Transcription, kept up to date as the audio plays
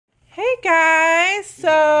guys,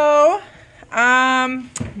 so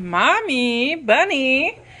mommy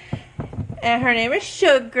bunny, and her name is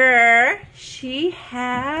Sugar, she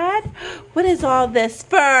had, what is all this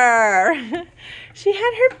fur? She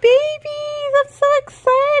had her babies. I'm so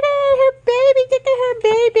excited. Her baby, look at her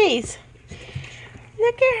babies.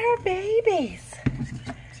 Look at her babies.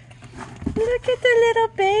 Look at the little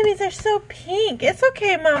babies, they're so pink. It's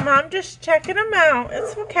okay, Mama, I'm just checking them out.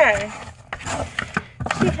 It's okay.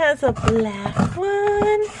 She has a black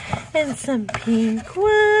one and some pink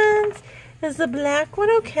ones. Is the black one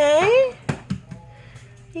okay?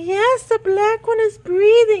 Yes, the black one is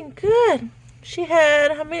breathing. Good. She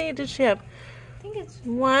had, how many did she have? I think it's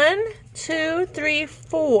 1, 2, 3,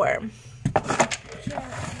 4.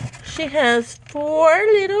 She has 4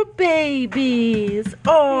 little babies.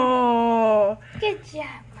 Oh. Good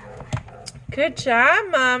job, Mama. Good job,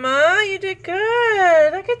 Mama. You did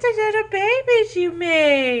good. Look at the little babies you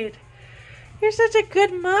made. You're such a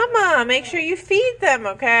good mama. Make sure you feed them,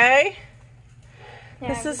 okay?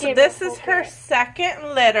 Yeah, This is her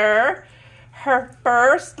second litter. Her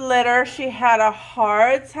first litter, she had a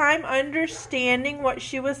hard time understanding what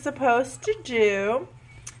she was supposed to do.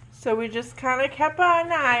 So we just kind of kept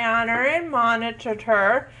an eye on her and monitored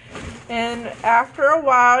her. And after a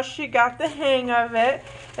while, she got the hang of it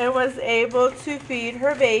and was able to feed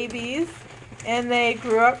her babies. And they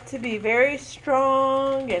grew up to be very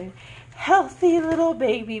strong and healthy little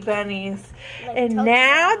baby bunnies. And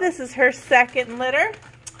now this is her second litter.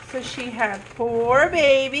 So she had 4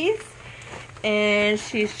 babies. And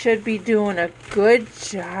she should be doing a good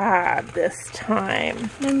job this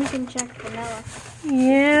time. Then we can check vanilla.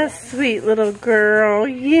 Yeah, sweet little girl.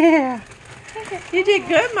 Yeah. You did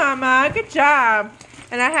good, Mama. Good job.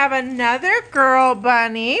 And I have another girl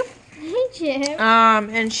bunny. Hey, Jim.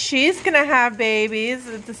 And she's going to have babies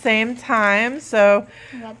at the same time. So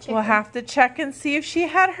we'll have to check and see if she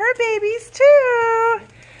had her babies too.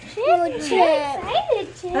 Chip.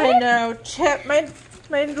 Excited, Chip. I know. Chip, my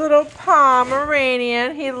little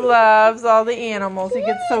Pomeranian, he loves all the animals. He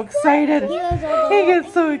gets so excited. He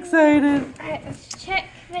gets so excited. Alright, let's check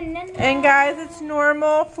vanilla. And guys, it's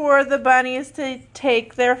normal for the bunnies to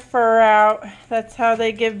take their fur out. That's how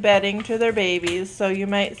they give bedding to their babies. So you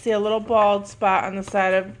might see a little bald spot on the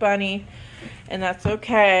side of Bunny, and that's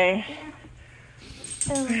okay.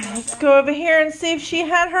 Let's go over here and see if she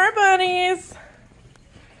had her bunnies.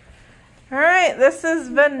 Alright, this is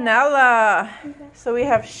Vanilla. So we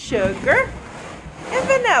have Sugar and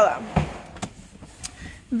Vanilla.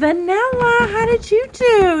 Vanilla, how did you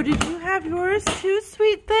do? Did you have yours too,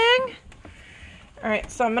 sweet thing? Alright,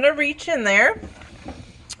 so I'm going to reach in there.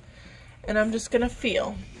 And I'm just going to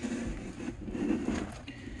feel.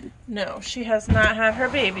 No, she has not had her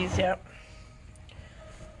babies yet.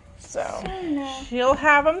 So, she'll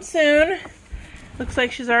have them soon. Looks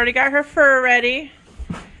like she's already got her fur ready.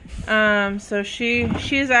 So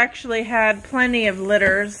she's actually had plenty of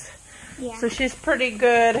litters. Yeah. So she's pretty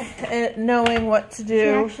good at knowing what to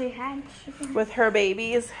do with her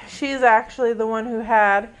babies. She's actually the one who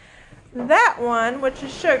had that one, which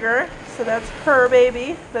is Sugar. So that's her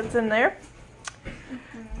baby that's in there.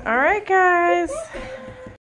 All right, guys.